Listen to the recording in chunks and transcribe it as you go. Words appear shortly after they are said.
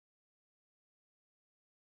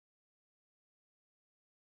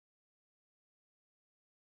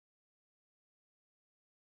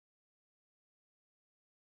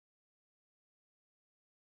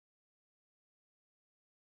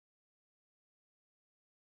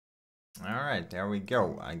All right, there we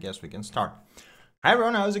go. I guess we can start. Hi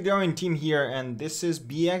everyone, how's it going? Team here, and this is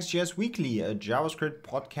BxJS Weekly, a JavaScript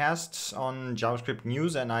podcast on JavaScript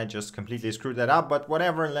news, and I just completely screwed that up, but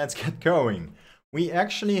whatever, let's get going. We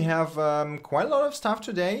actually have quite a lot of stuff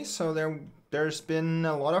today, so there's been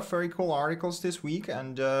a lot of very cool articles this week,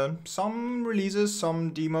 and some releases,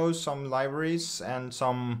 some demos, some libraries, and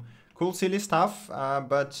some cool silly stuff,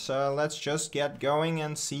 but let's just get going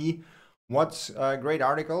and see what great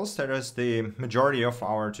articles. That is the majority of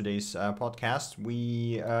our today's podcast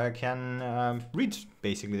we can read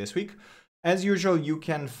basically this week. As usual, you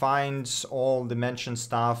can find all the mentioned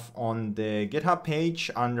stuff on the GitHub page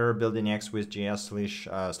under building X with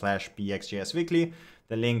JS slash BxJS Weekly.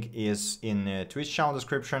 The link is in the Twitch channel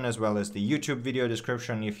description as well as the YouTube video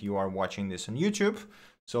description if you are watching this on YouTube.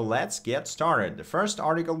 So let's get started. The first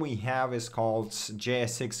article we have is called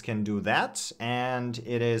JS6 Can Do That, and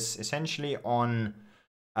it is essentially on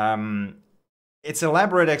its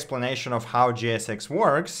elaborate explanation of how JS6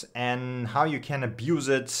 works and how you can abuse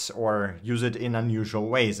it or use it in unusual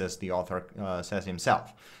ways, as the author says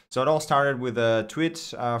himself. So it all started with a tweet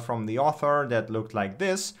from the author that looked like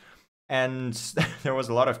this, and there was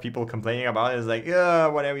a lot of people complaining about it. It's like,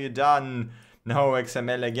 what have you done? No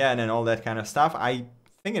XML again and all that kind of stuff. I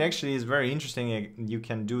think it actually is very interesting. You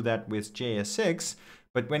can do that with JS6,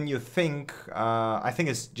 but when you think, I think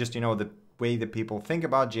it's just, the way that people think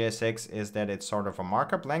about JS6 is that it's sort of a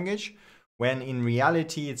markup language, when in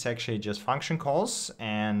reality it's actually just function calls.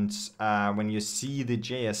 And when you see the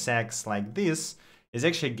JSX like this, it's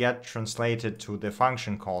actually get translated to the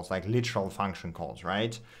function calls, like literal function calls,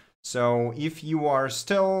 right? So if you are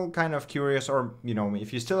still kind of curious, or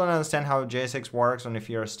if you still don't understand how JSX works, and if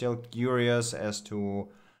you're still curious as to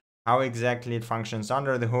how exactly it functions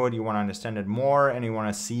under the hood, you want to understand it more, and you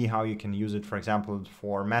want to see how you can use it, for example,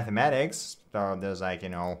 for mathematics. So there's like,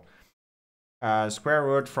 square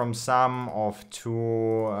root from sum of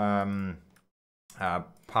two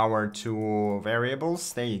power 2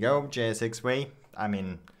 variables. There you go, JSX way. I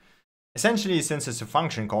mean, essentially, since it's a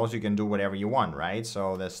function calls, you can do whatever you want, right?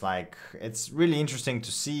 So there's like, it's really interesting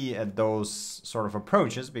to see at those sort of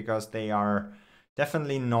approaches, because they are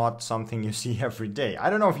definitely not something you see every day. I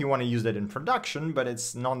don't know if you want to use that in production, but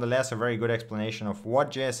it's nonetheless a very good explanation of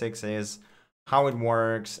what JSX is, how it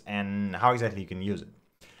works, and how exactly you can use it.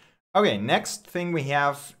 Okay, next thing we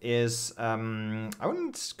have is, I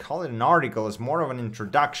wouldn't call it an article, it's more of an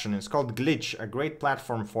introduction. It's called Glitch, a great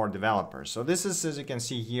platform for developers. So this is, as you can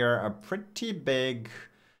see here, a pretty big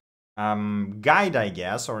guide, I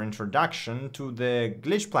guess, or introduction to the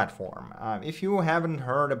Glitch platform. If you haven't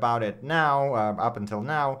heard about it now, up until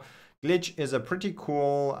now, Glitch is a pretty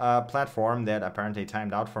cool platform that apparently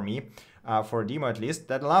timed out for me, for a demo at least,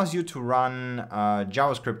 that allows you to run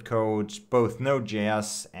JavaScript code, both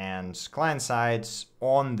Node.js and client-side,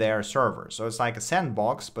 on their server. So it's like a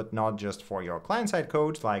sandbox, but not just for your client-side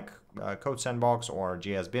code, like Code Sandbox or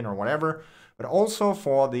JSBin or whatever, but also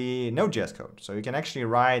for the Node.js code. So you can actually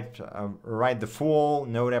write the full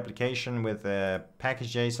Node application with a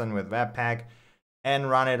package JSON with Webpack and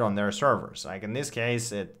run it on their servers. Like in this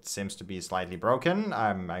case, it seems to be slightly broken.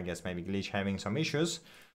 I guess maybe Glitch having some issues.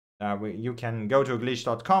 You can go to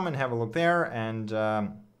glitch.com and have a look there. And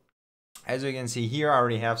as you can see here, I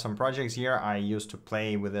already have some projects here. I used to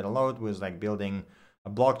play with it a lot, with like building a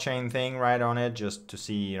blockchain thing right on it, just to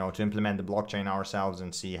see, to implement the blockchain ourselves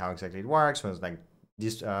and see how exactly it works. So it's like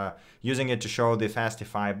this, using it to show the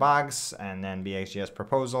Fastify bugs, and then BxJS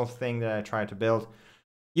proposal thing that I tried to build.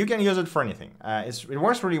 You can use it for anything. It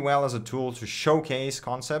works really well as a tool to showcase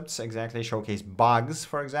concepts, exactly, showcase bugs,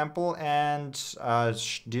 for example, and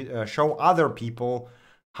show other people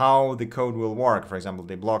how the code will work. For example,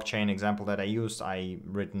 the blockchain example that I used, I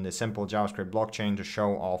written the simple JavaScript blockchain to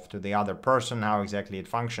show off to the other person how exactly it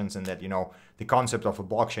functions, and that, the concept of a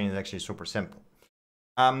blockchain is actually super simple.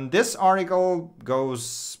 This article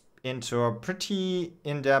goes into a pretty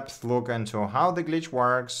in-depth look into how the Glitch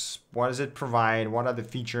works, what does it provide, what are the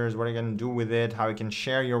features, what are you going to do with it, how you can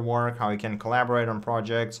share your work, how you can collaborate on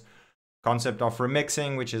projects, concept of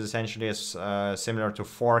remixing, which is essentially similar to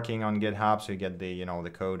forking on GitHub. So you get the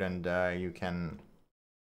the code, and you can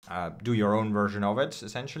do your own version of it,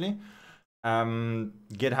 essentially.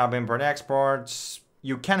 GitHub import exports.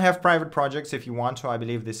 You can have private projects if you want to. I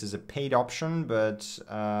believe this is a paid option, but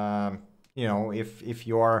if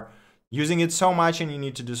you're using it so much and you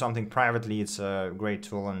need to do something privately, it's a great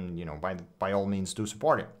tool, and by all means do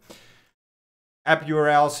support it. App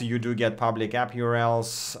URLs, you do get public app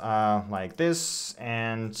URLs like this,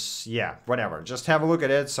 and yeah, whatever. Just have a look at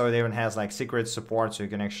it. So it even has like secret support, so you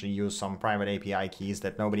can actually use some private API keys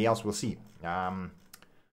that nobody else will see.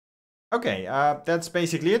 Okay, that's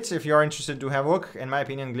basically it. If you're interested to have a look, in my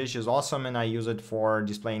opinion, Glitch is awesome and I use it for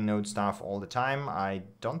displaying node stuff all the time. I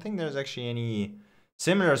don't think there's actually any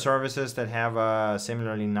similar services that have a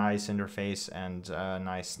similarly nice interface and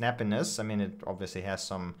nice snappiness. I mean, it obviously has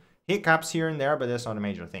some hiccups here and there, but that's not a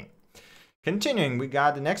major thing. Continuing, we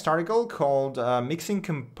got the next article called Mixing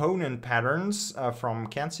Component Patterns from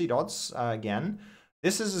Can't See Dots again.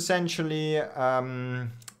 This is essentially,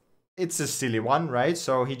 it's a silly one, right?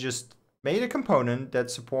 So he just made a component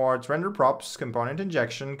that supports render props, component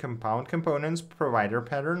injection, compound components, provider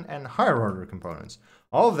pattern, and higher order components.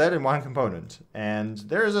 All of that in one component. And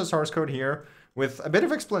there is a source code here with a bit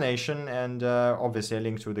of explanation and obviously a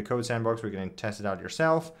link to the code sandbox where you can test it out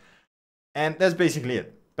yourself. And that's basically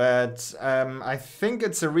it. But I think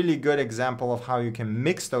it's a really good example of how you can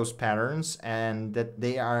mix those patterns and that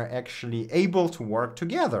they are actually able to work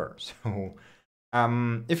together. So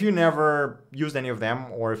if you never used any of them,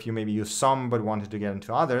 or if you maybe used some but wanted to get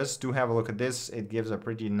into others, do have a look at this. It gives a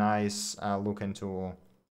pretty nice look into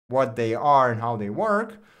what they are and how they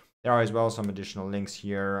work. There are as well some additional links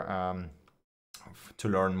here to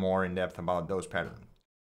learn more in depth about those patterns.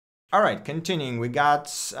 All right, continuing, we got,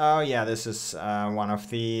 yeah, this is one of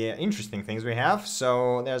the interesting things we have.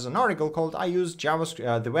 So there's an article called I use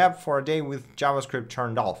JavaScript, the web for a day with JavaScript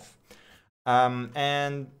turned off.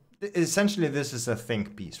 And essentially this is a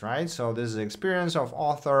think piece, right? So this is the experience of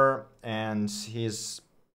author and his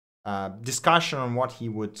discussion on what he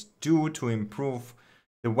would do to improve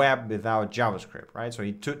the web without JavaScript, right? So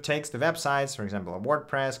he takes the websites, for example, a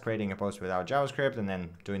WordPress, creating a post without JavaScript and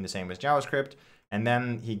then doing the same with JavaScript. And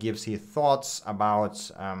then he gives his thoughts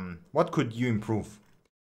about what could you improve.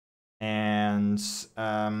 And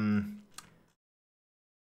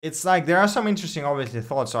it's like there are some interesting, obviously,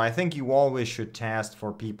 thoughts. So I think you always should test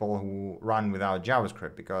for people who run without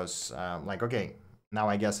JavaScript because, like, okay, now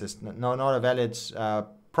I guess it's not a valid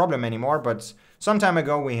problem anymore. But some time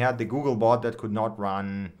ago, we had the Google bot that could not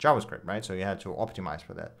run JavaScript, right? So you had to optimize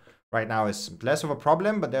for that. Right now, it's less of a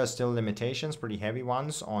problem, but there are still limitations, pretty heavy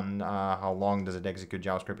ones, on how long does it execute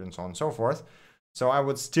JavaScript and so on and so forth. So I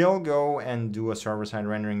would still go and do a server-side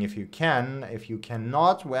rendering if you can. If you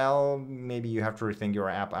cannot, well, maybe you have to rethink your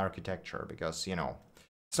app architecture because, you know,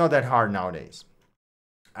 it's not that hard nowadays.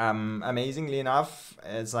 Amazingly enough,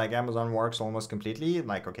 it's like Amazon works almost completely.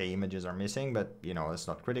 Like, okay, images are missing, but, you know, it's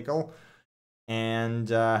not critical. And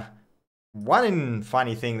one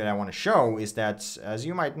funny thing that I want to show is that, as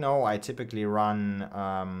you might know, I typically run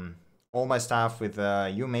all my stuff with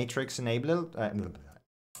uMatrix enabled.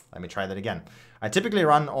 Let me try that again. I typically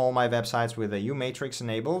run all my websites with a uMatrix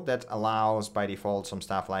enabled that allows by default some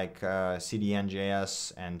stuff like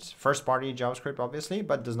CDN.js and first-party JavaScript, obviously,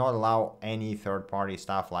 but does not allow any third-party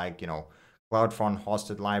stuff like, you know, CloudFront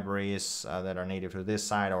hosted libraries that are native to this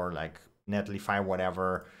side or like Netlify,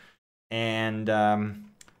 whatever. And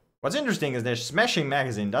what's interesting is that Smashing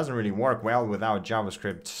Magazine doesn't really work well without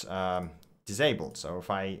JavaScript disabled. So if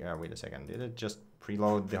I, wait a second, did it just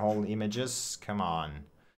preload the whole images? Come on.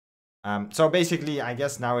 So basically, I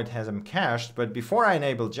guess now it has them cached, but before I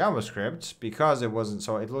enabled JavaScript, because it wasn't,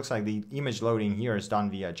 so it looks like the image loading here is done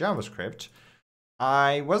via JavaScript,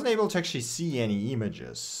 I wasn't able to actually see any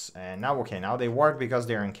images. And now, okay, now they work because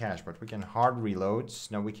they're in cache, but we can hard reload.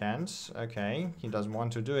 No, we can't. Okay, he doesn't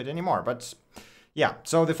want to do it anymore, but yeah.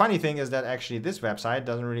 So the funny thing is that actually this website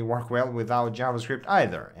doesn't really work well without JavaScript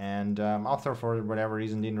either. And author, for whatever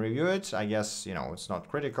reason, didn't review it. I guess, you know, it's not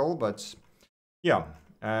critical, but yeah.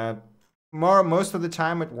 Most of the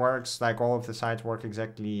time it works, like all of the sites work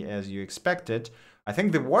exactly as you expected. I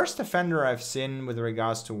think the worst offender I've seen with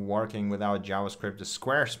regards to working without JavaScript is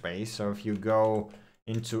Squarespace. So if you go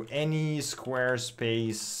into any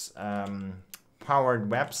Squarespace powered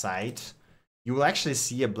website, you will actually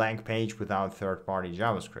see a blank page without third-party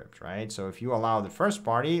JavaScript, right? So if you allow the first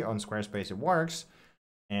party on Squarespace, it works.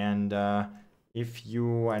 And if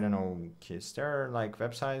you, I don't know, is there like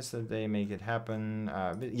websites that they make it happen?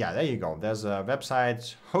 Yeah, there you go. There's a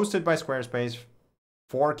website hosted by Squarespace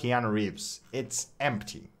for Keanu Reeves. It's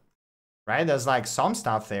empty, right? There's like some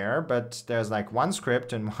stuff there, but there's like one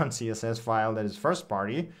script and one CSS file that is first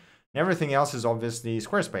party. And everything else is obviously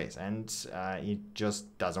Squarespace, and it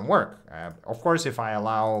just doesn't work. Of course, if I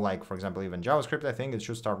allow, like, for example, even JavaScript, I think it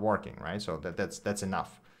should start working, right? So that's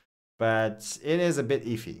enough. But it is a bit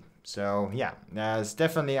iffy. So yeah, it's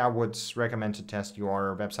definitely, I would recommend to test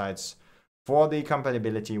your websites for the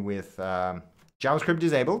compatibility with JavaScript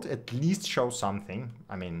disabled. At least show something.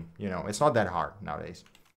 I mean, you know, it's not that hard nowadays.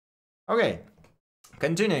 Okay,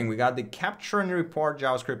 continuing, we got the capture and report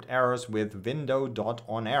JavaScript errors with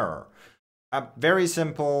window.onerror. A very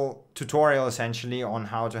simple tutorial essentially on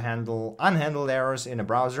how to handle unhandled errors in a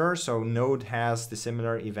browser. So Node has the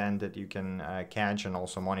similar event that you can catch and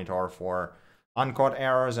also monitor for uncaught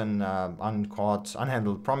errors and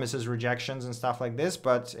unhandled promises rejections and stuff like this.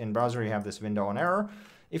 But in browser, you have this window on error.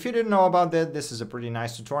 If you didn't know about that, this is a pretty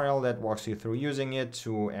nice tutorial that walks you through using it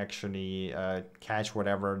to actually catch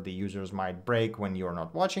whatever the users might break when you're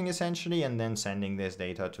not watching, essentially, and then sending this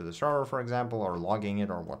data to the server, for example, or logging it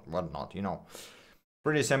or whatnot, you know.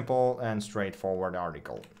 Pretty simple and straightforward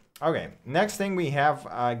article. Okay, next thing we have,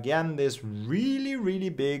 again, this really, really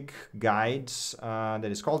big guide that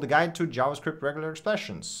is called the Guide to JavaScript Regular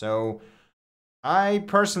Expressions. So I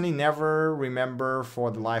personally never remember for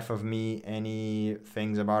the life of me any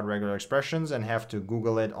things about regular expressions and have to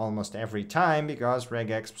Google it almost every time because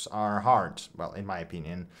regexps are hard, well, in my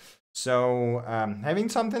opinion. So having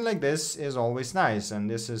something like this is always nice, and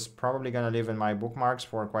this is probably going to live in my bookmarks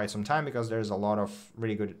for quite some time because there's a lot of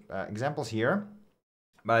really good examples here.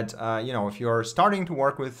 But, you know, if you're starting to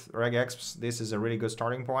work with regexps, this is a really good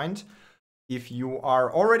starting point. If you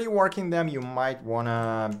are already working them, you might want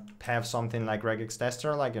to have something like regex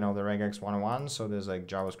tester, like, you know, the regex 101. So there's like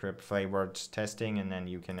JavaScript flavored testing, and then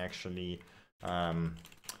you can actually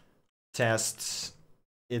test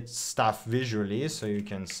its stuff visually. So you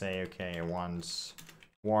can say, okay, I want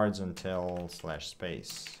words until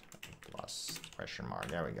 /space plus question mark.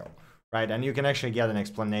 There we go. Right. And you can actually get an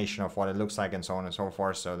explanation of what it looks like and so on and so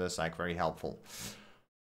forth. So that's like very helpful.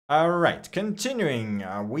 All right, continuing,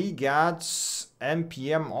 we got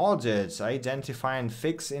NPM audit, identify and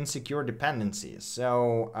fix insecure dependencies.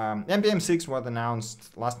 So NPM 6 was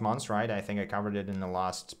announced last month, right? I think I covered it in the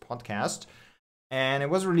last podcast. And it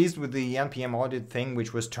was released with the NPM audit thing,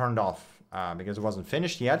 which was turned off because it wasn't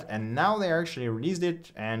finished yet. And now they actually released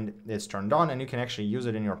it and it's turned on and you can actually use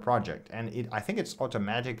it in your project. And I think it's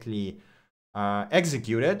automatically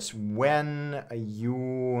executed when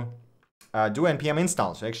you do npm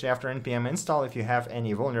install. So actually after npm install, if you have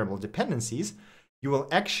any vulnerable dependencies, you will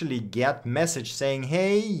actually get message saying,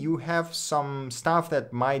 hey, you have some stuff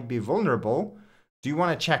that might be vulnerable. Do you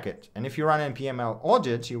want to check it? And if you run npm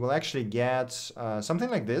audit, you will actually get something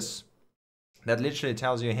like this that literally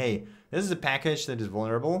tells you, hey, this is a package that is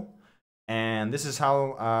vulnerable and this is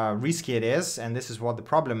how risky it is and this is what the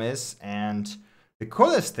problem is. And the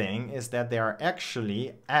coolest thing is that they are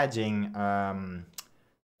actually adding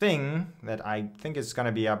thing that I think is going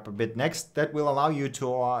to be up a bit next that will allow you to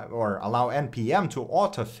or allow npm to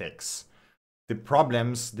auto-fix the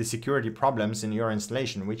problems, the security problems in your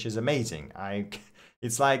installation, which is amazing.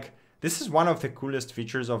 It's like, this is one of the coolest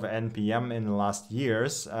features of npm in the last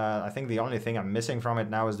years. I think the only thing I'm missing from it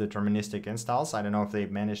now is deterministic installs. I don't know if they've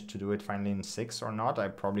managed to do it finally in 6 or not. I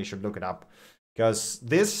probably should look it up because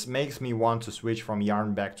this makes me want to switch from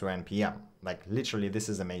Yarn back to npm. Like literally, this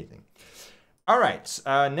is amazing. All right,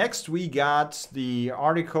 next we got the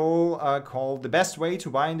article called The Best Way to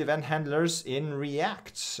Bind Event Handlers in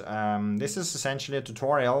React. This is essentially a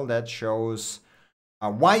tutorial that shows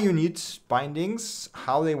why you need bindings,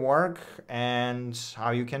 how they work, and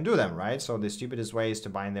how you can do them, right? So the stupidest way is to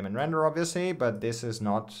bind them in render, obviously, but this is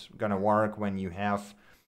not going to work when you have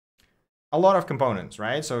a lot of components,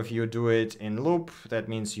 right? So if you do it in loop, that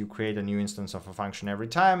means you create a new instance of a function every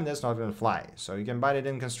time. That's not going to fly. So you can bind it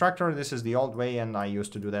in constructor. This is the old way, and I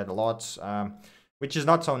used to do that a lot, which is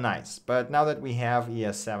not so nice. But now that we have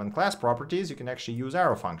ES7 class properties, you can actually use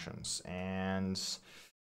arrow functions. And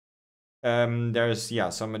there's,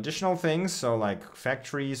 yeah, some additional things. So like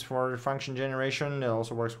factories for function generation, it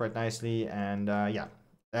also works quite nicely. And yeah.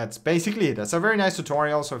 That's basically it. That's a very nice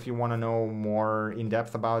tutorial. So if you want to know more in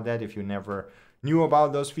depth about that, if you never knew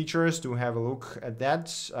about those features, do have a look at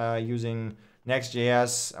that using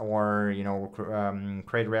Next.js or, you know,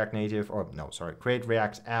 create React Native or no, sorry, create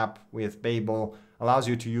React app with Babel allows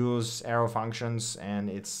you to use arrow functions, and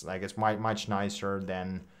it's like it's much nicer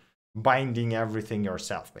than binding everything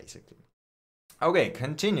yourself, basically. Okay,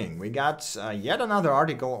 continuing, we got yet another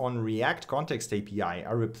article on React Context API,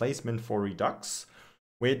 a replacement for Redux.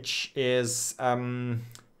 Which is, well,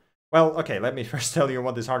 okay, let me first tell you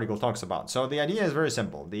what this article talks about. So the idea is very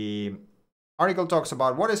simple. The article talks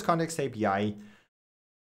about what is Context API.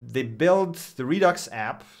 They build the Redux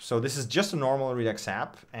app. So this is just a normal Redux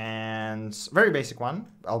app and very basic one,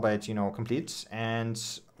 albeit, you know, complete. And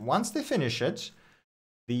once they finish it,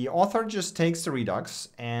 the author just takes the Redux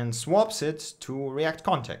and swaps it to React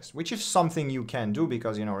Context, which is something you can do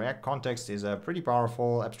because, you know, React Context is a pretty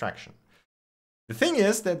powerful abstraction. The thing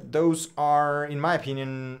is that those are, in my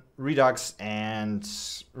opinion, Redux and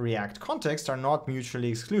React context are not mutually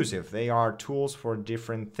exclusive. They are tools for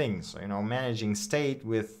different things. So, managing state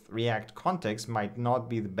with React context might not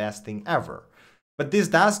be the best thing ever. But this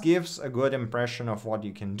does gives a good impression of what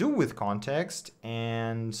you can do with context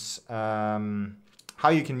and how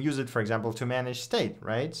you can use it, for example, to manage state,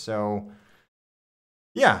 right? So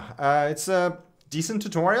yeah, it's a decent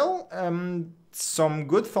tutorial. Some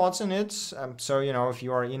good thoughts in it. So, if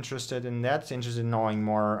you are interested in that, interested in knowing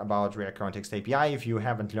more about React Context API, if you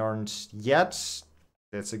haven't learned yet,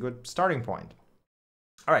 that's a good starting point.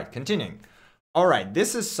 All right, continuing. All right,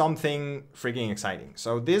 this is something freaking exciting.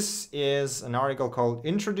 So this is an article called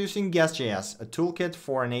Introducing Guess.jS, a toolkit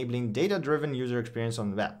for enabling data-driven user experience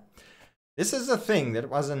on the web. This is a thing that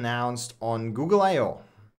was announced on Google I/O.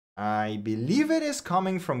 I believe it is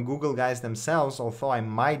coming from Google guys themselves, although I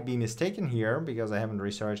might be mistaken here because I haven't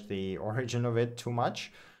researched the origin of it too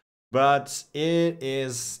much. But it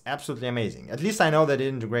is absolutely amazing. At least I know that it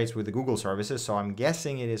integrates with the Google services, so I'm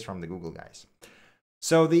guessing it is from the Google guys.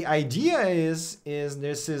 So the idea is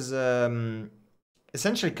this is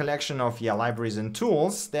essentially a collection of libraries and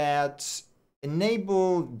tools that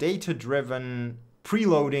enable data-driven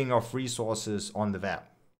preloading of resources on the web.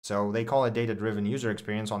 So they call it data-driven user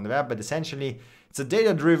experience on the web, but essentially it's a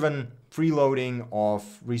data-driven preloading of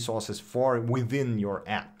resources for within your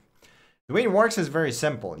app. The way it works is very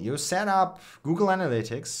simple. You set up Google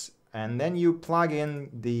Analytics, and then you plug in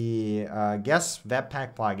the Guess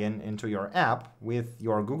Webpack plugin into your app with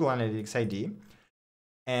your Google Analytics ID.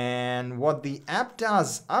 And what the app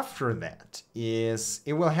does after that is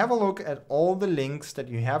it will have a look at all the links that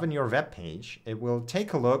you have in your web page. It will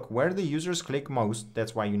take a look where the users click most.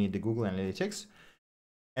 That's why you need the Google Analytics.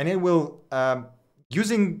 And it will,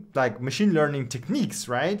 using like machine learning techniques,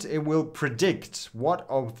 right? It will predict what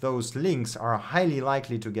of those links are highly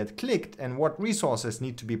likely to get clicked and what resources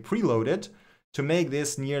need to be preloaded to make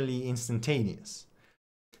this nearly instantaneous.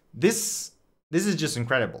 This is just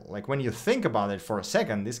incredible. Like when you think about it for a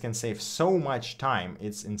second, this can save so much time.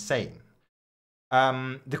 It's insane.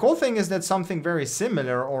 The cool thing is that something very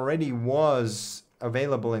similar already was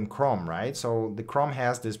available in Chrome, right? So the Chrome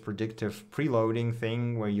has this predictive preloading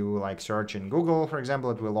thing where you like search in Google, for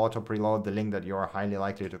example, it will auto preload the link that you're highly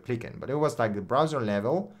likely to click in. But it was like the browser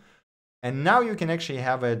level. And now you can actually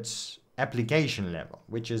have it application level,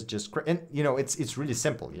 which is just, and it's really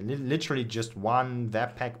simple. You literally just one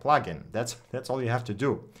Webpack plugin. That's all you have to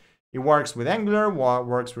do. It works with Angular,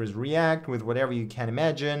 works with React, with whatever you can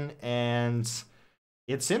imagine, and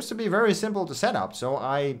it seems to be very simple to set up. So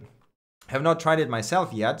I have not tried it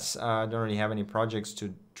myself yet. I don't really have any projects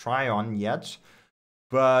to try on yet,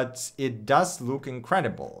 but it does look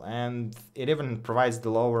incredible. And it even provides the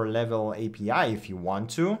lower level API if you want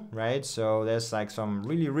to, right? So there's like some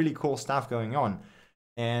really, really cool stuff going on.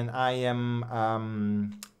 And I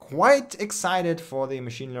am quite excited for the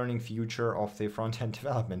machine learning future of the front-end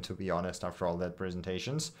development, to be honest, after all that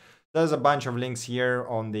presentations. There's a bunch of links here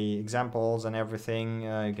on the examples and everything.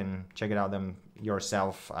 You can check it out them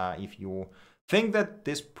yourself if you think that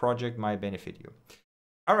this project might benefit you.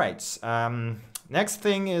 All right. Next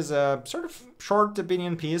thing is a sort of short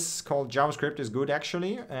opinion piece called JavaScript is good,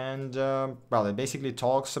 actually. And, well, it basically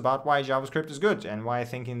talks about why JavaScript is good and why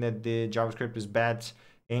thinking that the JavaScript is bad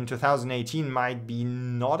in 2018 might be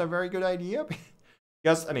not a very good idea.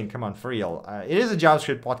 Because, I mean, come on, for real. It is a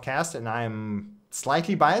JavaScript podcast, and I'm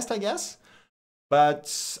slightly biased, I guess.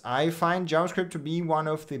 But I find JavaScript to be one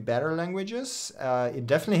of the better languages. It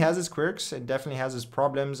definitely has its quirks. It definitely has its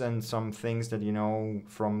problems and some things that,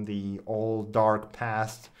 from the old dark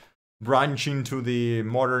past branch into the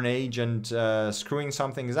modern age and screwing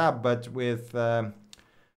some things up. But with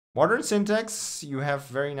modern syntax, you have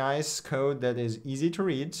very nice code that is easy to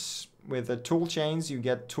read. With the tool chains, you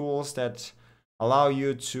get tools that allow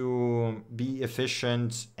you to be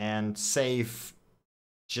efficient and save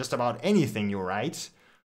just about anything you write.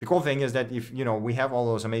 The cool thing is that if, we have all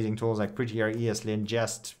those amazing tools like Prettier, ESLint,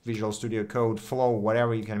 Jest, Visual Studio Code, Flow,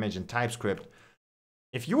 whatever you can imagine, TypeScript.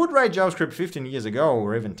 If you would write JavaScript 15 years ago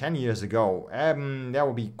or even 10 years ago, that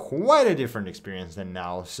would be quite a different experience than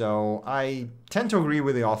now. So I tend to agree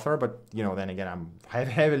with the author, but, then again, I'm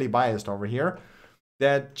heavily biased over here,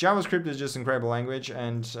 that JavaScript is just an incredible language.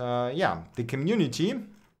 And yeah, the community,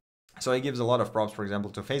 so he gives a lot of props, for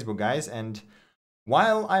example, to Facebook guys. And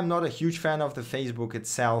while I'm not a huge fan of the Facebook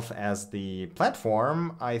itself as the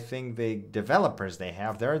platform, I think the developers they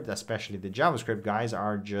have there, especially the JavaScript guys,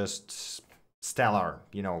 are just stellar.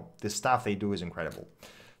 The stuff they do is incredible.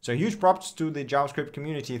 So huge props to the JavaScript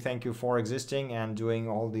community. Thank you for existing and doing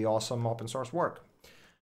all the awesome open source work.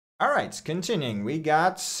 All right, continuing. We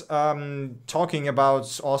got talking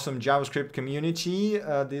about awesome JavaScript community.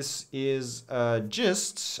 This is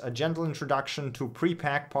just a gentle introduction to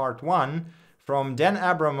Prepack Part 1 from Dan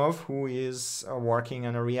Abramov, who is working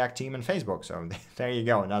on a React team in Facebook. So there you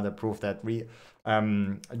go, another proof that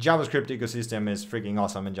JavaScript ecosystem is freaking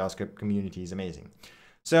awesome and JavaScript community is amazing.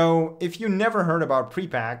 So if you never heard about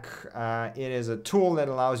Prepack, it is a tool that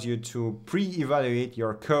allows you to pre-evaluate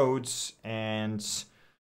your codes and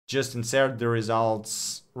just insert the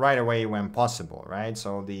results right away when possible, right?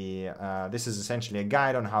 So this is essentially a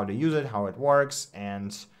guide on how to use it, how it works,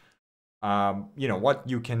 and what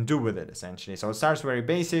you can do with it essentially. So it starts very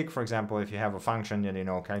basic. For example, if you have a function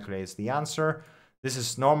that calculates the answer, this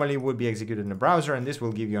is normally would be executed in the browser, and this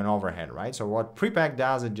will give you an overhead, right? So what Prepack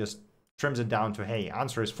does, it just trims it down to, hey,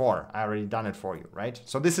 answer is 4. I already done it for you, right?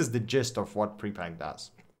 So this is the gist of what Prepack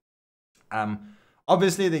does.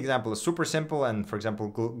 Obviously, the example is super simple, and for example,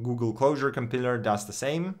 Google Closure Compiler does the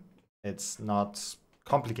same. It's not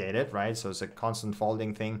complicated, right? So it's a constant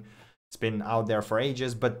folding thing. It's been out there for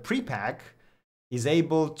ages, but Prepack is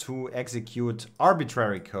able to execute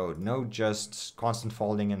arbitrary code, not just constant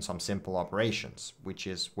folding and some simple operations, which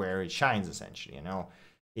is where it shines essentially,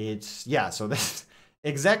 It's, yeah, so this is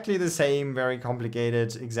exactly the same very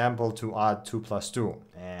complicated example to add 2 plus 2,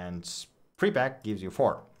 and Prepack gives you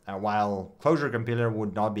 4. While Closure Compiler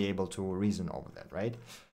would not be able to reason over that, right?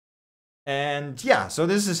 And yeah, so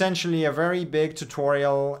this is essentially a very big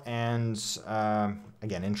tutorial and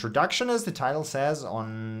again, introduction, as the title says,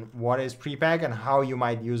 on what is Prepack and how you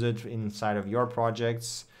might use it inside of your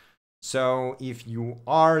projects. So if you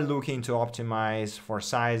are looking to optimize for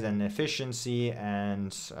size and efficiency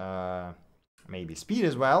and maybe speed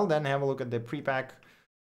as well, then have a look at the Prepack.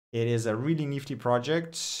 It is a really nifty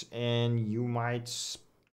project, and you might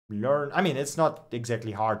learn. I mean, it's not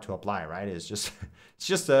exactly hard to apply, right? It's just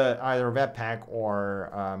either a Webpack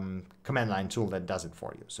or command line tool that does it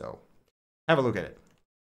for you. So have a look at it.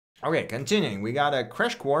 Okay, continuing. We got a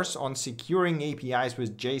crash course on securing APIs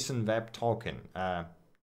with JSON Web Token.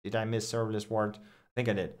 Did I miss serverless word? I think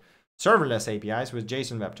I did. Serverless APIs with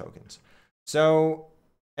JSON Web Tokens. So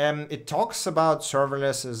it talks about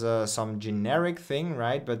serverless as some generic thing,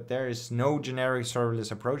 right? But there is no generic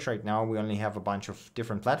serverless approach right now. We only have a bunch of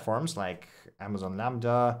different platforms like Amazon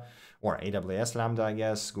Lambda or AWS Lambda, I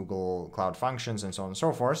guess, Google Cloud Functions, and so on and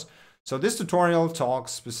so forth. So this tutorial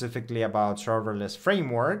talks specifically about serverless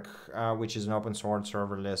framework, which is an open source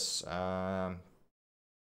serverless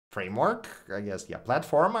framework, I guess, yeah,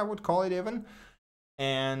 platform, I would call it even.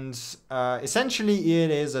 And essentially, it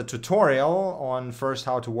is a tutorial on first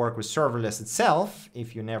how to work with serverless itself,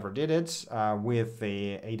 if you never did it, with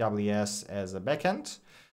the AWS as a backend.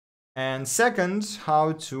 And second,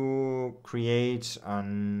 how to create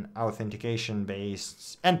an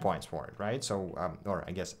authentication-based endpoints for it, right? So, or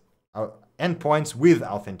I guess, endpoints with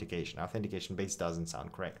authentication. Authentication-based doesn't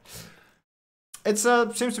sound correct. It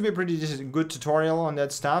seems to be a pretty good tutorial on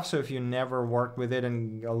that stuff. So if you never worked with it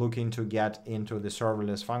and are looking to get into the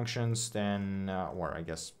serverless functions, then, or I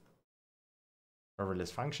guess serverless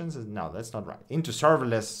functions, no, that's not right. Into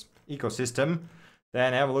serverless ecosystem,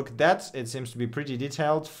 then have a look at that. It seems to be pretty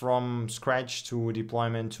detailed from scratch to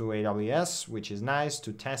deployment to AWS, which is nice,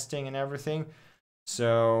 to testing and everything.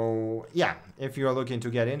 So yeah, if you're looking to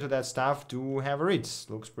get into that stuff, do have a read.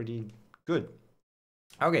 Looks pretty good.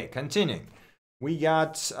 Okay, continuing. We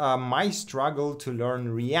got my struggle to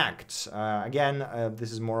learn React. Again,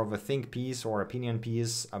 this is more of a think piece or opinion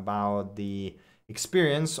piece about the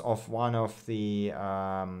experience of one of the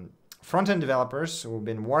front-end developers who've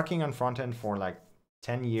been working on front-end for like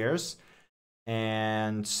 10 years.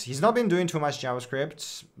 And he's not been doing too much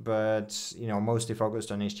JavaScript, but mostly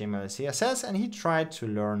focused on HTML and CSS, and he tried to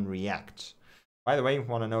learn React. By the way,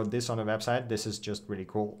 want to note this on the website. This is just really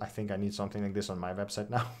cool. I think I need something like this on my website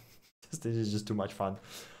now. This is just too much fun.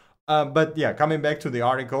 But yeah, coming back to the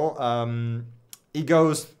article, he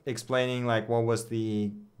goes explaining like what was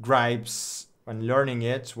the gripes when learning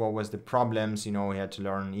it, what was the problems. He had to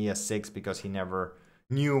learn ES6 because he never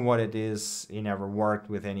knew what it is. He never worked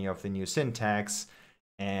with any of the new syntax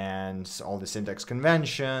and all the syntax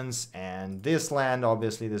conventions. And this land,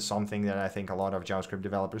 obviously, this is something that I think a lot of JavaScript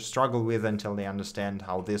developers struggle with until they understand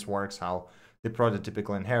how this works, how the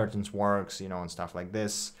prototypical inheritance works, and stuff like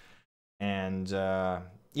this. And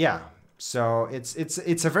yeah, so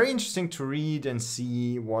it's a very interesting to read and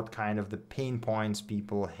see what kind of the pain points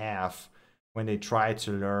people have when they try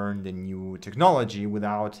to learn the new technology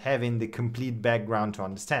without having the complete background to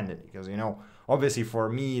understand it. Because, obviously for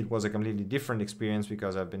me, it was a completely different experience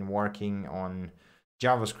because I've been working on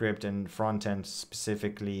JavaScript and front end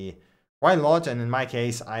specifically quite a lot. And in my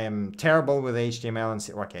case, I am terrible with HTML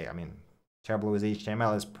and okay, I mean, terrible with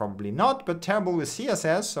HTML is probably not, but terrible with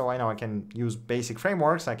CSS. So I know I can use basic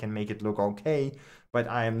frameworks. I can make it look okay, but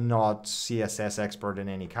I am not CSS expert in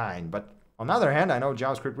any kind. But on the other hand, I know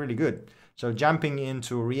JavaScript really good. So jumping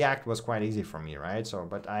into React was quite easy for me, right? So,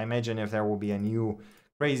 but I imagine if there will be a new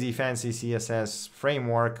crazy fancy CSS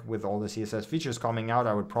framework with all the CSS features coming out,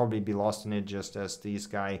 I would probably be lost in it just as this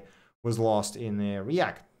guy was lost in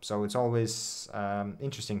React. So it's always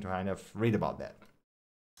interesting to kind of read about that.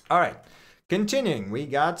 All right, continuing, we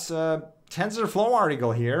got TensorFlow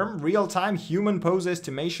article here, real-time human pose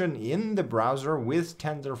estimation in the browser with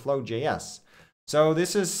TensorFlow.js. So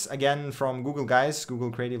this is, again, from Google guys,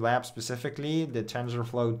 Google Creative Lab specifically, the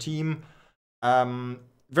TensorFlow team.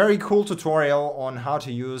 Very cool tutorial on how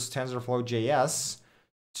to use TensorFlow.js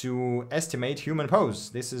to estimate human pose.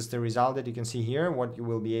 This is the result that you can see here, what you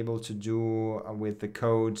will be able to do with the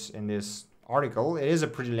code in this article. It is a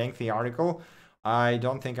pretty lengthy article. I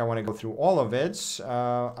don't think I want to go through all of it.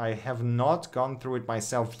 I have not gone through it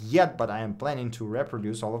myself yet, but I am planning to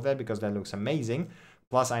reproduce all of that because that looks amazing.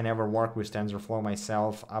 Plus, I never worked with TensorFlow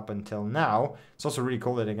myself up until now. It's also really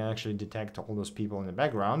cool that I can actually detect all those people in the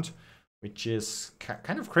background, which is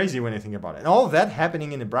kind of crazy when you think about it. And all of that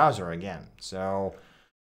happening in the browser again. So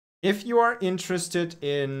if you are interested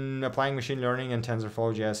in applying machine learning and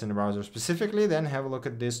TensorFlow.js in the browser specifically, then have a look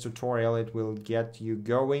at this tutorial. It will get you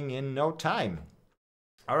going in no time.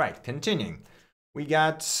 All right, continuing. We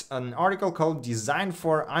got an article called Design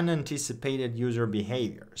for Unanticipated User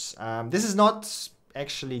Behaviors. This is not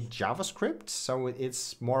actually JavaScript, so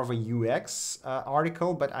it's more of a UX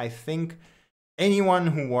article, but I think anyone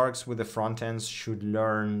who works with the front ends should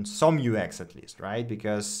learn some UX at least, right?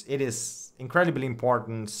 Because it is incredibly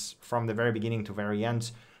important from the very beginning to very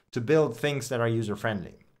end to build things that are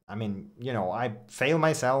user-friendly. I mean, you know, I fail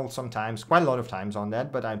myself sometimes, quite a lot of times on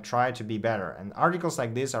that, but I try to be better. And articles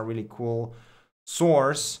like this are really cool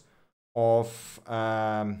source of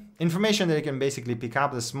information that you can basically pick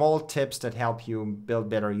up, the small tips that help you build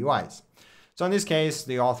better UIs. So in this case,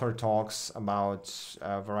 the author talks about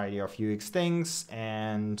a variety of UX things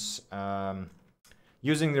and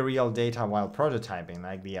using the real data while prototyping.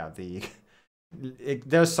 Like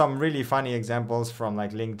there's some really funny examples from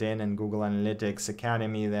like LinkedIn and Google Analytics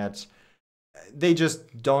Academy that they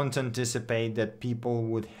just don't anticipate that people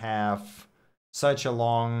would have such a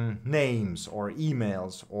long names or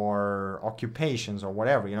emails or occupations or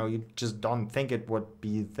whatever. You know, you just don't think it would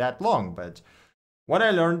be that long, but what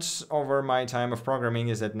I learned over my time of programming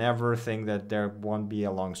is that never think that there won't be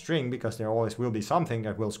a long string, because there always will be something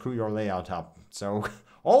that will screw your layout up. So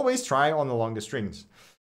always try on the longest strings.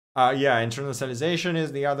 Yeah, internationalization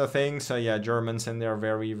is the other thing. So yeah, Germans and their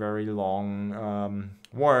very, very long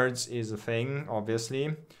words is a thing,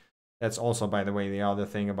 obviously. That's also, by the way, the other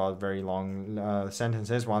thing about very long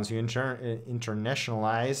sentences. Once you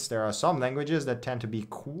internationalize, there are some languages that tend to be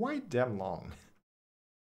quite damn long.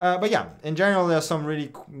 But yeah, in general, there's some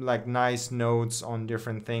really like nice notes on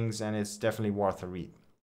different things, and it's definitely worth a read.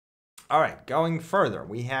 All right, going further,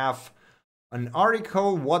 we have an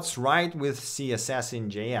article, What's Right with CSS in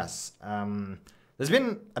JS. There's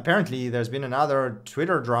been another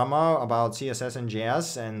Twitter drama about CSS and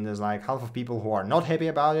JS, and there's like half of people who are not happy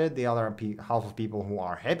about it, the other half of people who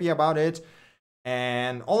are happy about it.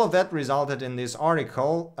 And all of that resulted in this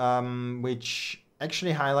article, which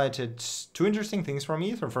actually highlighted two interesting things for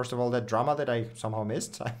me. So first of all, that drama that I somehow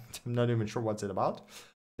missed. I'm not even sure what's it about.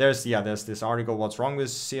 There's this article, What's Wrong with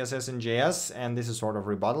CSS and JS, and this is sort of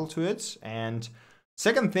rebuttal to it. And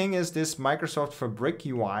second thing is this Microsoft Fabric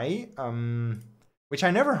UI, which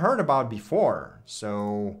I never heard about before.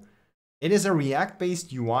 So it is a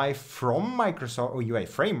React-based UI from Microsoft, or UI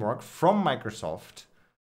framework from Microsoft,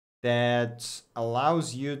 that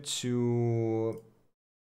allows you to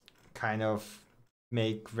kind of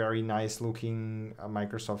make very nice looking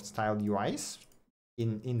Microsoft styled UIs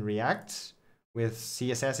in React with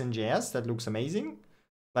CSS and JS. That looks amazing.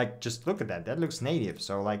 Like, just look at that. That looks native.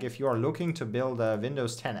 So like if you are looking to build a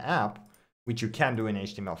Windows 10 app, which you can do in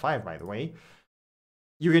HTML5, by the way,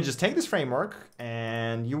 you can just take this framework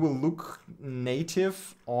and you will look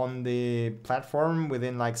native on the platform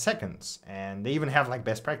within like seconds. And they even have like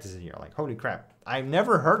best practices here. Like, holy crap. I've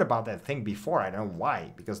never heard about that thing before. I don't know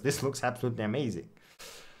why, because this looks absolutely amazing.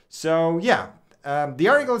 So yeah, the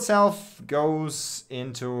article itself goes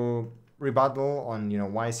into rebuttal on, you know,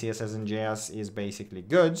 why CSS and JS is basically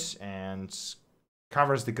good, and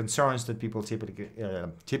covers the concerns that people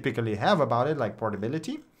typically have about it, like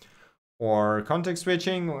portability or context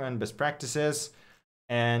switching and best practices.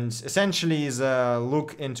 And essentially is a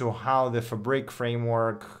look into how the Fabric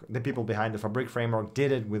framework, the people behind the Fabric framework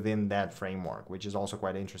did it within that framework, which is also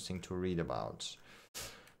quite interesting to read about.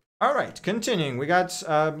 All right, continuing. We got,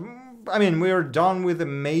 I mean, we're done with the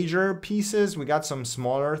major pieces. We got some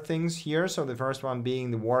smaller things here. So the first one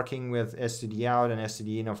being the working with std out and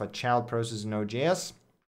std in of a child process in Node.js.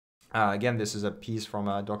 Again, this is a piece from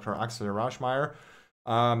Dr. Axel Rauschmeier.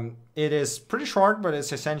 It is pretty short, but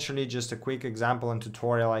it's essentially just a quick example and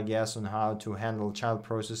tutorial, I guess, on how to handle child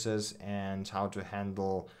processes and how to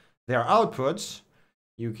handle their outputs.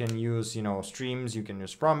 You can use, streams, you can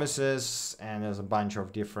use promises, and there's a bunch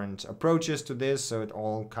of different approaches to this, so it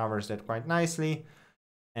all covers that quite nicely.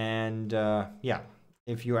 And yeah,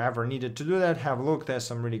 if you ever needed to do that, have a look. There's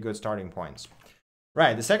some really good starting points.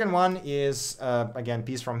 Right, the second one is, again,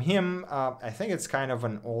 piece from him. I think it's kind of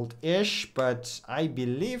an old-ish, but I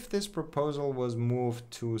believe this proposal was moved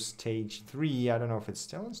to stage 3. I don't know if it's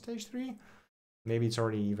still in stage 3. Maybe it's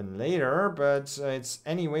already even later, but it's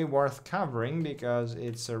anyway worth covering because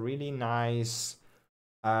it's a really nice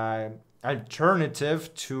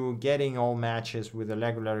alternative to getting all matches with a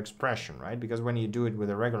regular expression, right? Because when you do it with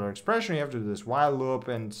a regular expression, you have to do this while loop,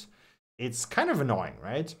 and it's kind of annoying,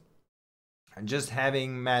 right? And just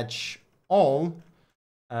having match all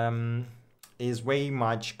is way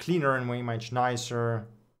much cleaner and way much nicer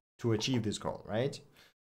to achieve this goal, right?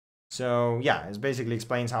 So yeah, it basically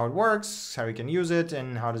explains how it works, how you can use it,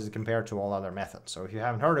 and how does it compare to all other methods. So if you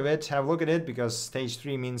haven't heard of it, have a look at it, because stage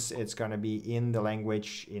 3 means it's going to be in the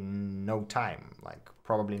language in no time, like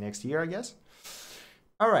probably next year, I guess.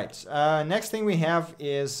 All right, next thing we have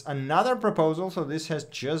is another proposal. So this has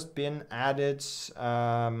just been added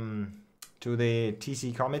to the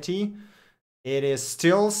TC committee. It is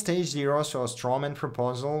still stage 0, so a strawman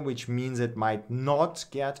proposal, which means it might not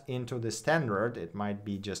get into the standard. It might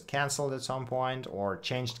be just canceled at some point or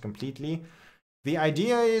changed completely. The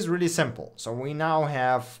idea is really simple. So we now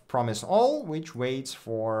have promise all, which waits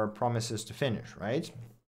for promises to finish, right?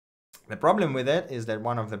 The problem with it is that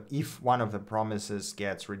if one of the promises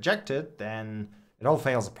gets rejected, then it all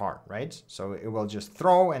fails apart, right? So it will just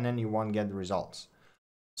throw and then you won't get the results.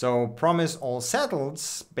 So promise all settled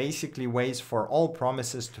basically waits for all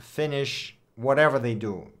promises to finish whatever they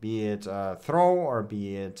do, be it throw or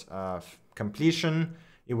be it completion.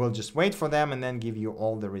 It will just wait for them and then give you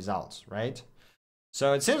all the results, right?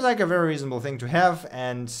 So it seems like a very reasonable thing to have,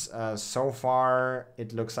 and so far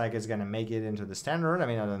it looks like it's gonna make it into the standard. I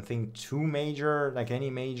mean, I don't think any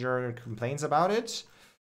major complaints about it.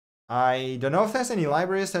 I don't know if there's any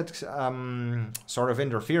libraries that sort of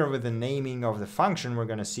interfere with the naming of the function. We're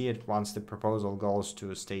gonna see it once the proposal goes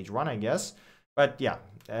to stage 1, I guess. But yeah,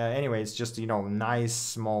 anyway, it's just, nice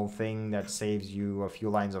small thing that saves you a few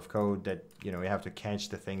lines of code that, you have to catch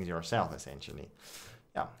the things yourself, essentially.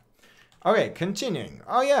 Yeah. Okay, continuing.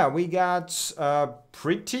 Oh yeah, we got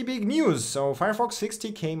pretty big news. So Firefox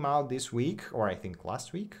 60 came out this week, or I think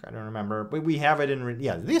last week. I don't remember, but we have it in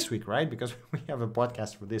this week, right? Because we have a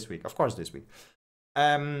podcast for this week. Of course, this week.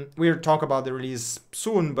 We'll talk about the release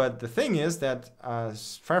soon, but the thing is that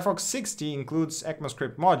Firefox 60 includes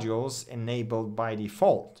ECMAScript modules enabled by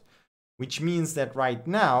default, which means that right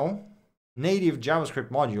now native JavaScript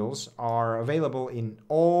modules are available in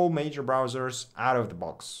all major browsers out of the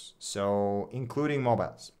box, so including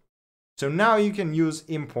mobiles. So now you can use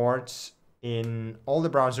imports in all the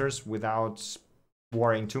browsers without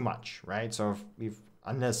worrying too much, right? So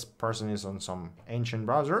unless person is on some ancient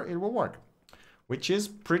browser, it will work, which is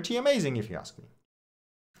pretty amazing if you ask me.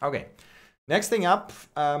 Okay, next thing up,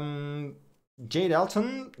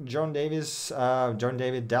 John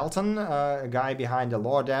David Dalton, a guy behind the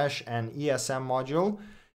Lodash and ESM module,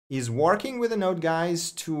 is working with the Node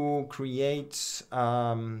guys to create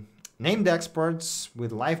named exports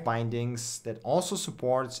with live bindings that also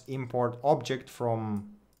supports import object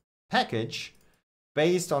from package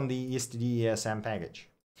based on the std ESM package.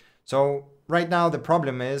 So right now the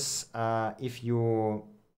problem is if you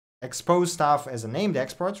expose stuff as a named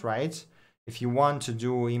export, right? If you want to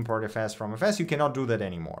do import fs from fs, you cannot do that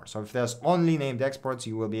anymore. So if there's only named exports,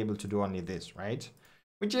 you will be able to do only this, right?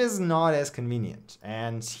 Which is not as convenient.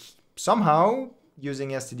 And somehow, using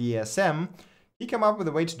std ESM, he came up with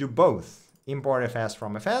a way to do both import fs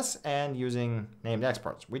from fs and using named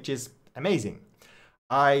exports, which is amazing.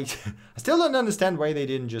 I still don't understand why they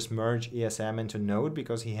didn't just merge ESM into Node,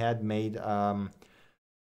 because he had made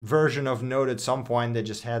version of Node at some point that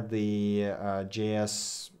just had the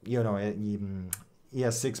JS,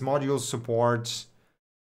 ES6 modules support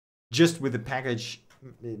just with the package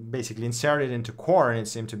basically inserted into core, and it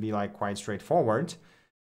seemed to be like quite straightforward.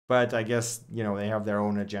 But I guess, you know, they have their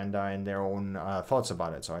own agenda and their own thoughts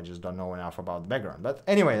about it. So I just don't know enough about the background. But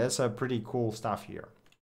anyway, that's a pretty cool stuff here.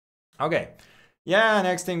 Okay. Yeah,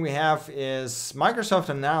 next thing we have is Microsoft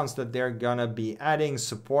announced that they're gonna be adding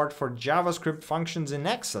support for JavaScript functions in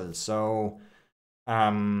Excel. So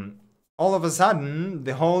all of a sudden,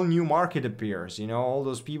 the whole new market appears. You know, all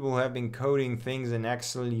those people who have been coding things in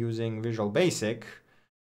Excel using Visual Basic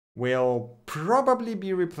will probably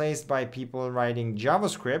be replaced by people writing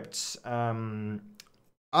JavaScript.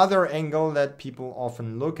 Other angle that people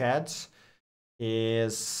often look at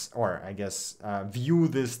is, or I guess view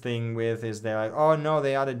this thing with, is they're like, oh no,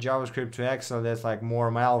 they added JavaScript to Excel, that's like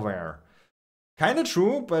more malware. Kind of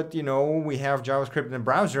true, but you know, we have JavaScript in the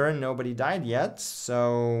browser and nobody died yet,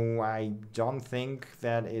 so I don't think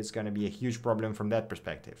that it's going to be a huge problem from that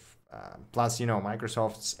perspective. Plus, you know,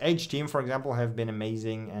 Microsoft's Edge team, for example, have been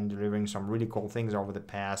amazing and delivering some really cool things over the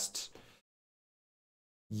past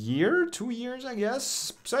year, 2 years, I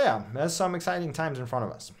guess. So yeah, there's some exciting times in front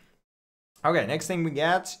of us. Okay, next thing we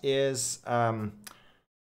get is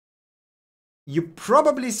you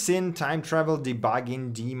probably seen time travel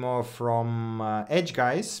debugging demo from Edge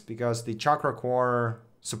guys, because the Chakra core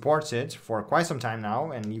supports it for quite some time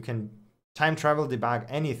now, and you can time travel debug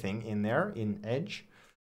anything in there in Edge.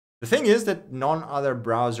 The thing is that none other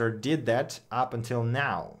browser did that up until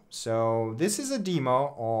now. So this is a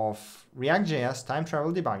demo of React.js time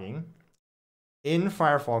travel debugging in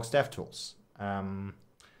Firefox DevTools.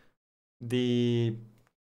 The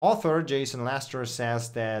author, Jason Laster,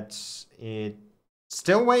 says that it's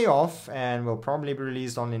still way off and will probably be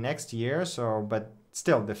released only next year. So, but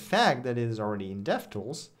still, the fact that it is already in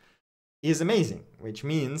DevTools is amazing, which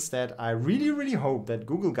means that I really, really hope that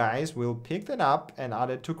Google guys will pick that up and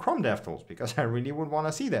add it to Chrome DevTools, because I really would want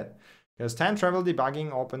to see that. Because time travel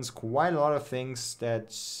debugging opens quite a lot of things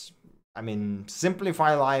that, I mean,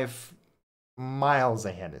 simplify life miles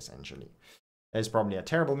ahead, essentially. It's probably a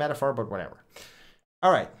terrible metaphor, but whatever.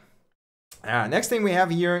 All right. Next thing we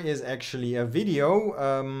have here is actually a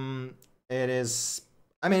video. It is,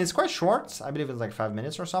 I mean, it's quite short. I believe it's like 5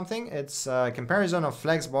 minutes or something. It's a comparison of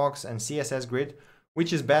Flexbox and CSS Grid,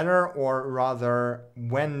 which is better, or rather,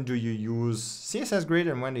 when do you use CSS Grid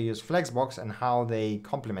and when do you use Flexbox, and how they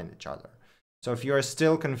complement each other. So if you're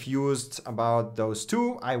still confused about those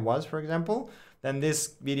two, I was, for example, then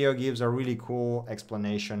this video gives a really cool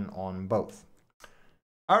explanation on both.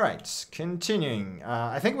 All right, continuing.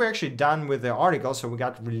 I think we're actually done with the article, so we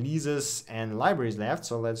got releases and libraries left.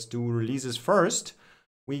 So let's do releases first.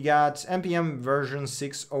 We got npm version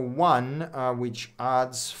 6.01, which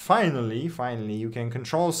adds, finally, you can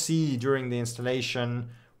Control-C during the installation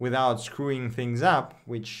without screwing things up,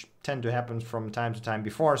 which tend to happen from time to time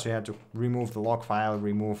before. So you had to remove the log file,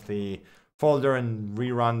 remove the folder, and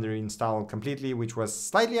rerun the install completely, which was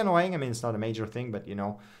slightly annoying. I mean, it's not a major thing, but you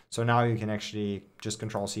know. So now you can actually just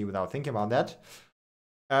Control-C without thinking about that.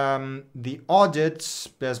 The audit,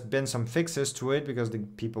 there's been some fixes to it because the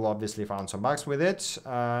people obviously found some bugs with it.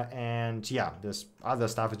 And yeah, this other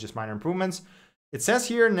stuff is just minor improvements. It says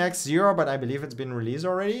here next 0, but I believe it's been released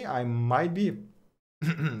already. I might be,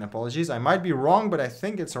 apologies, I might be wrong, but I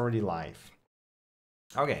think it's already live.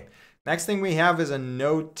 Okay, next thing we have is a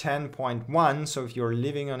Node 10.1. So if you're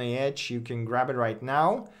living on the edge, you can grab it right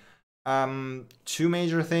now. Two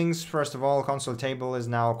major things. First of all, console table is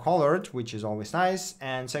now colored, which is always nice.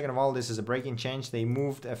 And second of all, this is a breaking change. They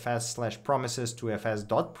moved fs/promises to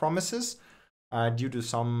fs.promises due to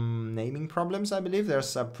some naming problems, I believe.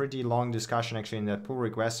 There's a pretty long discussion actually in that pull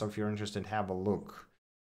request, so if you're interested, have a look.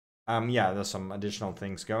 Yeah, there's some additional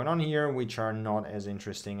things going on here, which are not as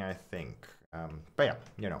interesting, I think. But yeah,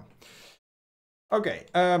 you know. Okay,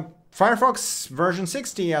 Firefox version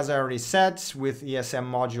 60, as I already said, with ESM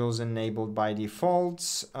modules enabled by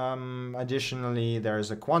default. Additionally,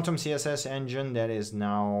 there's a Quantum CSS engine that is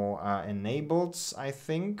now enabled, I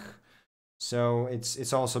think. So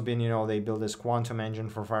it's also been, you know, they built this Quantum engine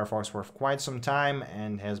for Firefox for quite some time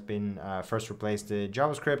and has been first replaced the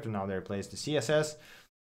JavaScript and now they replaced the CSS.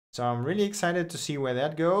 So I'm really excited to see where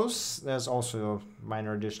that goes. There's also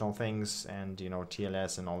minor additional things and, you know,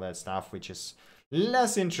 TLS and all that stuff, which is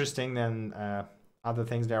less interesting than other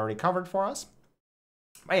things they already covered for us.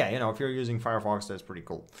 But yeah, you know, if you're using Firefox, that's pretty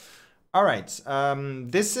cool. All right,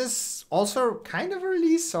 this is also kind of a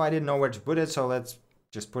release, so I didn't know where to put it, so let's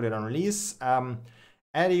just put it on release.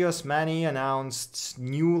 Eddie Osmani announced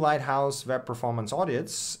new Lighthouse web performance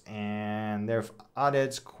audits, and they've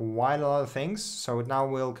added quite a lot of things. So it now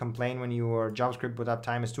will complain when your JavaScript boot up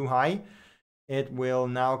time is too high. It will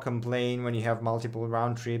now complain when you have multiple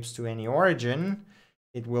round trips to any origin.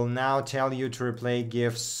 it will now tell you to replace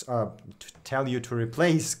GIFs,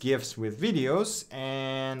 replace GIFs with videos,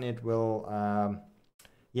 and it will,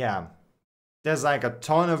 yeah, there's like a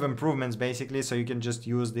ton of improvements basically. So you can just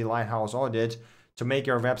use the Lighthouse audit to make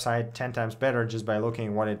your website 10 times better just by looking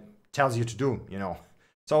at what it tells you to do, you know.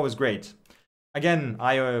 It's always great. Again,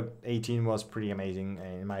 iOS 18 was pretty amazing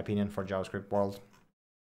in my opinion for JavaScript world.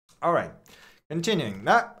 All right, continuing.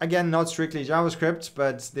 Again, not strictly JavaScript,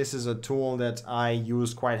 but this is a tool that I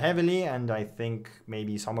use quite heavily, and I think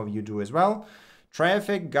maybe some of you do as well.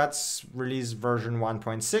 Traffic got released version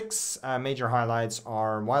 1.6. Major highlights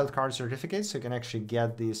are wildcard certificates. So you can actually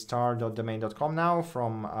get the star.domain.com now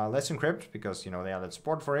from Let's Encrypt, because you know they added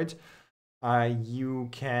support for it. You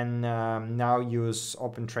can now use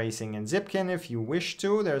open tracing and Zipkin if you wish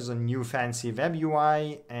to. There's a new fancy web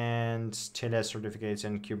UI and TLS certificates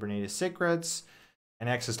and Kubernetes secrets and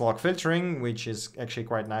access log filtering, which is actually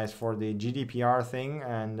quite nice for the GDPR thing.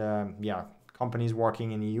 And yeah, companies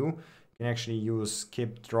working in EU can actually use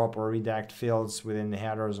keep, drop, or redact fields within the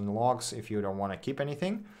headers and logs if you don't want to keep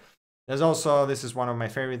anything. There's also, this is one of my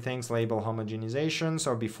favorite things, label homogenization.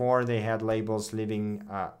 So before they had labels living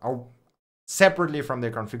separately from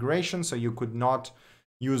their configuration, so you could not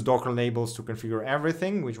use Docker labels to configure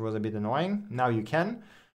everything, which was a bit annoying. Now you can,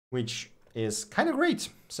 which is kind of great.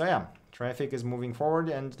 So yeah, traffic is moving forward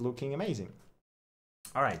and looking amazing.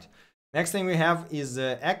 All right. Next thing we have is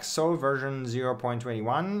EXO version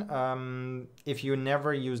 0.21. If you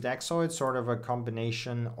never used EXO, it's sort of a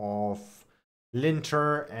combination of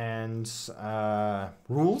linter and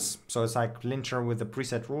rules. So it's like linter with the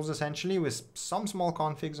preset rules essentially, with some small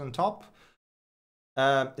configs on top.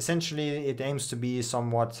 Essentially, it aims to be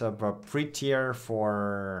somewhat of a pre-tier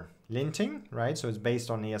for linting, right? So it's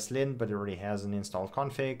based on ESLint, but it already has an installed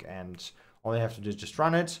config, and all you have to do is just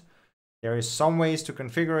run it. There is some ways to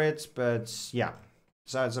configure it, but yeah.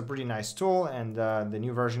 So it's a pretty nice tool, and the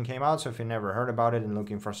new version came out. So if you never heard about it and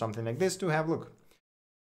looking for something like this, do have a look.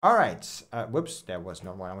 All right. Whoops, that was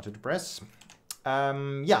not what I wanted to press.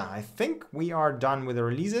 Yeah, I think we are done with the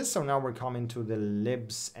releases. So now we're coming to the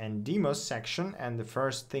libs and demos section. And the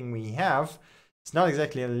first thing we have, it's not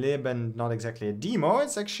exactly a lib and not exactly a demo.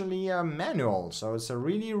 It's actually a manual. So it's a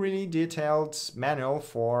really, really detailed manual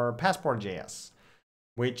for Passport.js,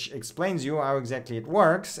 which explains you how exactly it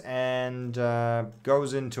works and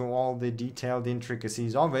goes into all the detailed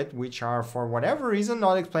intricacies of it, which are for whatever reason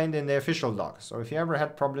not explained in the official doc. So if you ever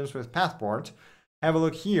had problems with Passport, have a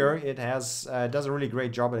look here. It has does a really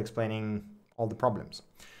great job at explaining all the problems.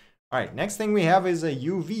 All right, next thing we have is a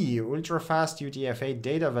UV, ultra-fast UTF-8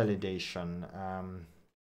 data validation.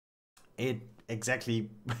 It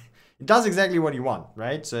does exactly what you want,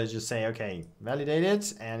 right? So just say, okay, validate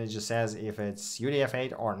it, and it just says if it's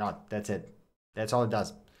UTF-8 or not. That's it. That's all it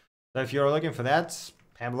does. So if you're looking for that,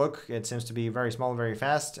 have a look. It seems to be very small, very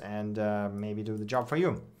fast, and maybe do the job for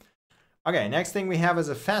you. Okay, next thing we have is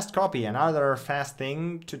a fast copy. Another fast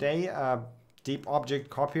thing today, deep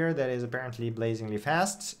object copier that is apparently blazingly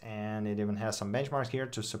fast, and it even has some benchmarks here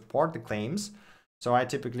to support the claims. So I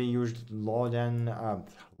typically use law-dip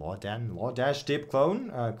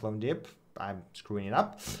clone dip. I'm screwing it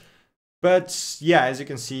up. But yeah, as you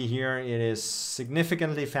can see here, it is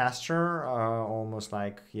significantly faster, almost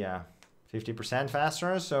like, yeah, 50%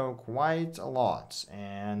 faster. So quite a lot.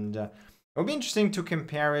 And it'll be interesting to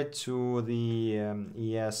compare it to the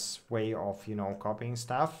ES way of, you know, copying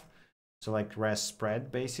stuff. So like rest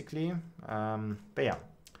spread basically. But yeah,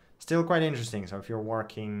 still quite interesting. So if you're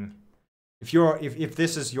working, if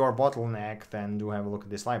this is your bottleneck, then do have a look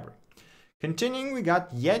at this library. Continuing, we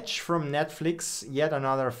got Yetch from Netflix, yet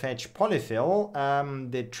another fetch polyfill.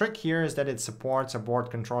 The trick here is that it supports abort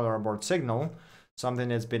controller, abort signal, something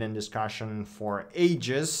that's been in discussion for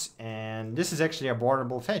ages. And this is actually a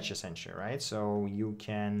abortable fetch essentially, right? So you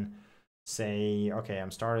can say, okay, I'm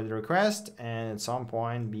started the request, and at some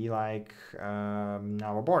point be like,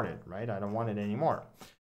 now abort it, right? I don't want it anymore.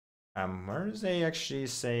 Where does they actually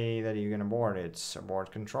say that you can abort it?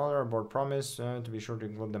 Abort controller, abort promise, to be sure to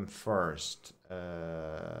include them first.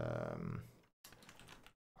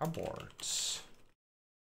 Abort.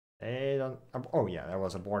 They don't, oh yeah, that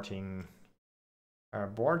was aborting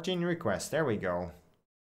request. There we go.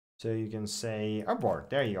 So you can say abort.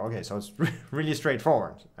 There you go. Okay, so it's really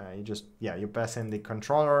straightforward. You just, yeah, you pass in the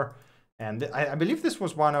controller, and I believe this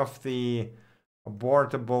was one of the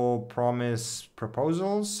abortable promise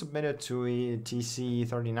proposals submitted to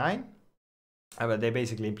TC39, but they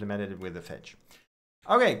basically implemented it with the fetch.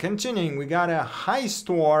 Okay, continuing, we got a high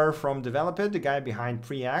store from Developit, the guy behind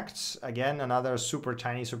Preact. Again, another super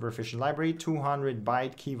tiny, super efficient library, 200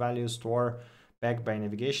 byte key value store backed by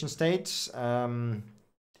navigation state.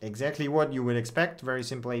 exactly what you would expect. Very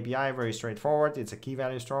simple API, very straightforward. It's a key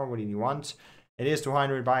value store. What do you want? It is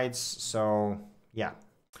 200 bytes. So yeah,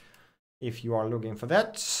 if you are looking for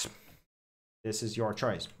that, this is your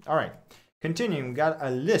choice. All right. Continuing, we got a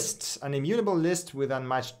list, an immutable list with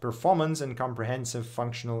unmatched performance and comprehensive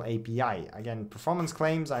functional API. Again, performance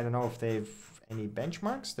claims, I don't know if they've any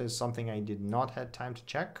benchmarks. There's something I did not have time to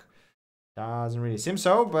check. Doesn't really seem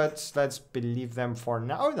so, but let's believe them for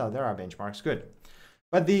now. Oh, no, there are benchmarks, good.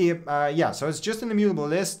 But yeah, so it's just an immutable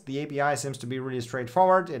list. The API seems to be really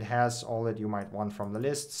straightforward. It has all that you might want from the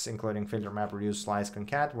lists, including filter, map, reduce, slice,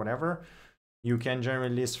 concat, whatever. You can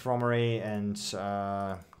generate lists from array and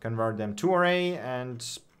convert them to array, and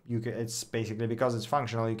it's basically, because it's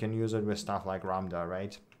functional, you can use it with stuff like Lambda,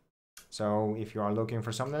 right? So if you are looking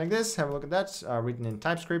for something like this, have a look at that. Written in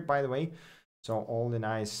TypeScript, by the way. So all the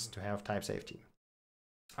nice to have type safety.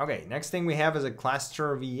 Okay, next thing we have is a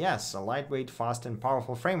cluster VS, a lightweight, fast, and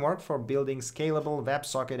powerful framework for building scalable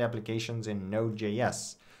WebSocket applications in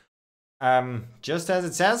node.js. Just as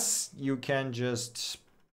it says, you can just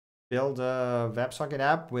build a WebSocket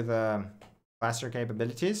app with cluster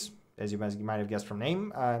capabilities, as you might have guessed from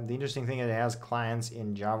name. The interesting thing is it has clients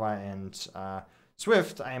in Java and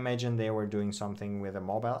Swift. I imagine they were doing something with the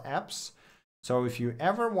mobile apps. So if you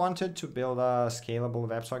ever wanted to build a scalable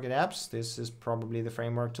WebSocket apps, this is probably the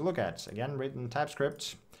framework to look at. Again, written in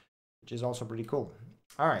TypeScript, which is also pretty cool.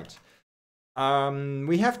 All right.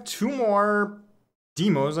 We have 2 more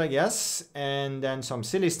demos, I guess, and then some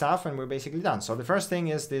silly stuff, and we're basically done. So the first thing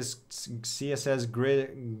is this CSS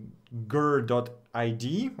grid.id,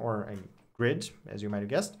 or a grid, as you might have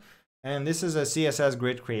guessed. And this is a CSS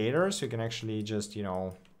grid creator, so you can actually just, you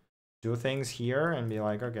know, do things here and be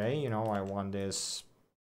like, okay, you know, I want this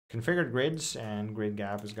configured grids, and grid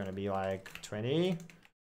gap is going to be like 20,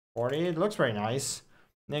 40. It looks very nice.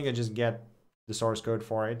 And then you can just get the source code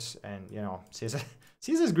for it, and, you know,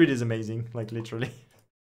 CSS grid is amazing, like literally.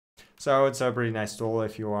 So it's a pretty nice tool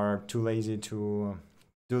if you are too lazy to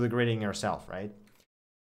do the gridding yourself, right?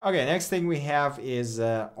 Okay, next thing we have is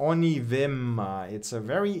OniVim. It's a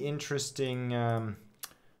very interesting...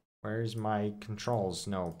 where's my controls?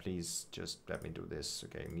 No, please just let me do this.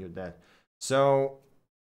 Okay, mute that. So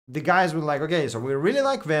the guys were like, okay, so we really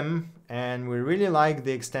like Vim, and we really like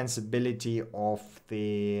the extensibility of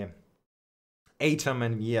the Atom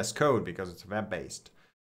and VS Code because it's web-based.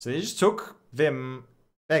 So they just took Vim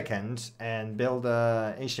backend and build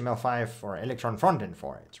a HTML5 or Electron frontend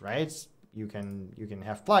for it, right? You can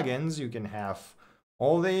have plugins, you can have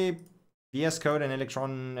all the VS Code and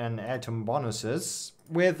Electron and Atom bonuses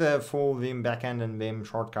with a full Vim backend and Vim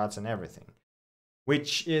shortcuts and everything.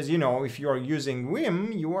 Which is, you know, if you are using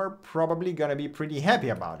Vim, you are probably gonna be pretty happy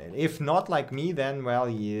about it. If not like me, then, well,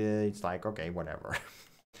 yeah, it's like, okay, whatever.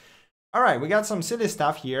 All right, we got some silly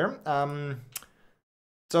stuff here.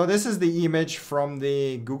 So this is the image from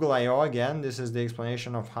the Google I/O again. This is the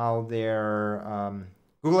explanation of how their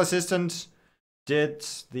Google Assistant did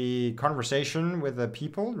the conversation with the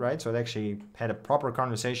people, right? So it actually had a proper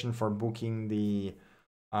conversation for booking the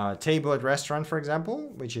table at restaurant, for example,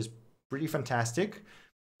 which is pretty fantastic.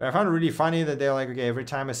 But I found it really funny that they're like, okay, every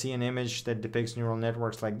time I see an image that depicts neural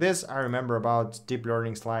networks like this, I remember about deep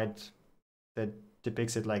learning slide that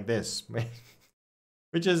depicts it like this,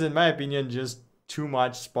 which is, in my opinion, just too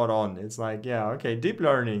much spot on. It's like, yeah, okay, deep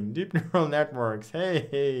learning, deep neural networks,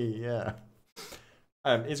 hey, yeah.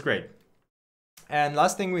 It's great. And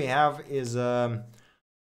last thing we have is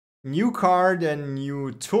new card and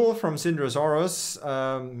new tool from Syndrasaurus.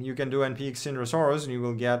 You can do npx Syndrasaurus and you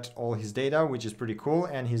will get all his data, which is pretty cool.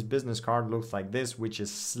 And his business card looks like this, which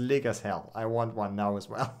is slick as hell. I want one now as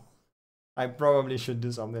well. I probably should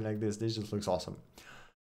do something like this. This just looks awesome.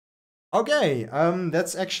 Okay,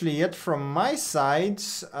 that's actually it from my side.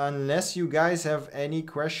 Unless you guys have any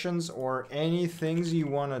questions or any things you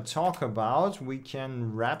want to talk about, we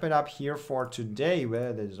can wrap it up here for today.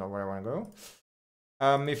 Well, that is not where I want to go.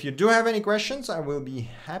 If you do have any questions, I will be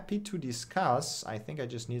happy to discuss. I think I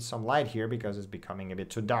just need some light here because it's becoming a bit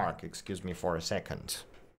too dark. Excuse me for a second.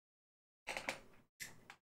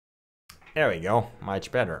 There we go,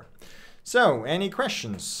 much better. So, any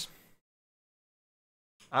questions?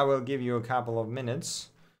 I will give you a couple of minutes.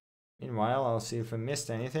 Meanwhile, I'll see if I missed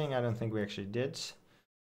anything. I don't think we actually did.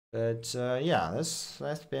 But yeah, that's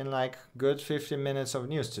been like good 15 minutes of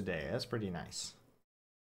news today. That's pretty nice.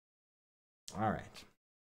 All right.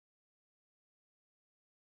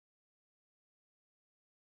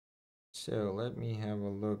 So let me have a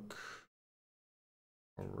look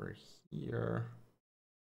over here.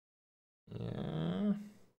 Yeah.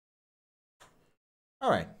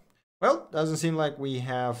 All right. Well, doesn't seem like we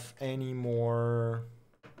have any more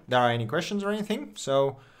there are any questions or anything.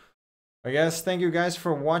 So I guess thank you guys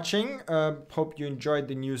for watching. Hope you enjoyed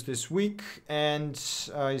the news this week, and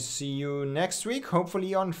I see you next week,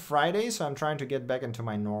 hopefully on Friday. So I'm trying to get back into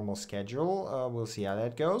my normal schedule. We'll see how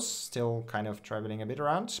that goes. Still kind of traveling a bit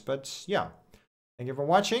around, but yeah. Thank you for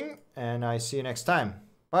watching, and I see you next time.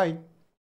 Bye.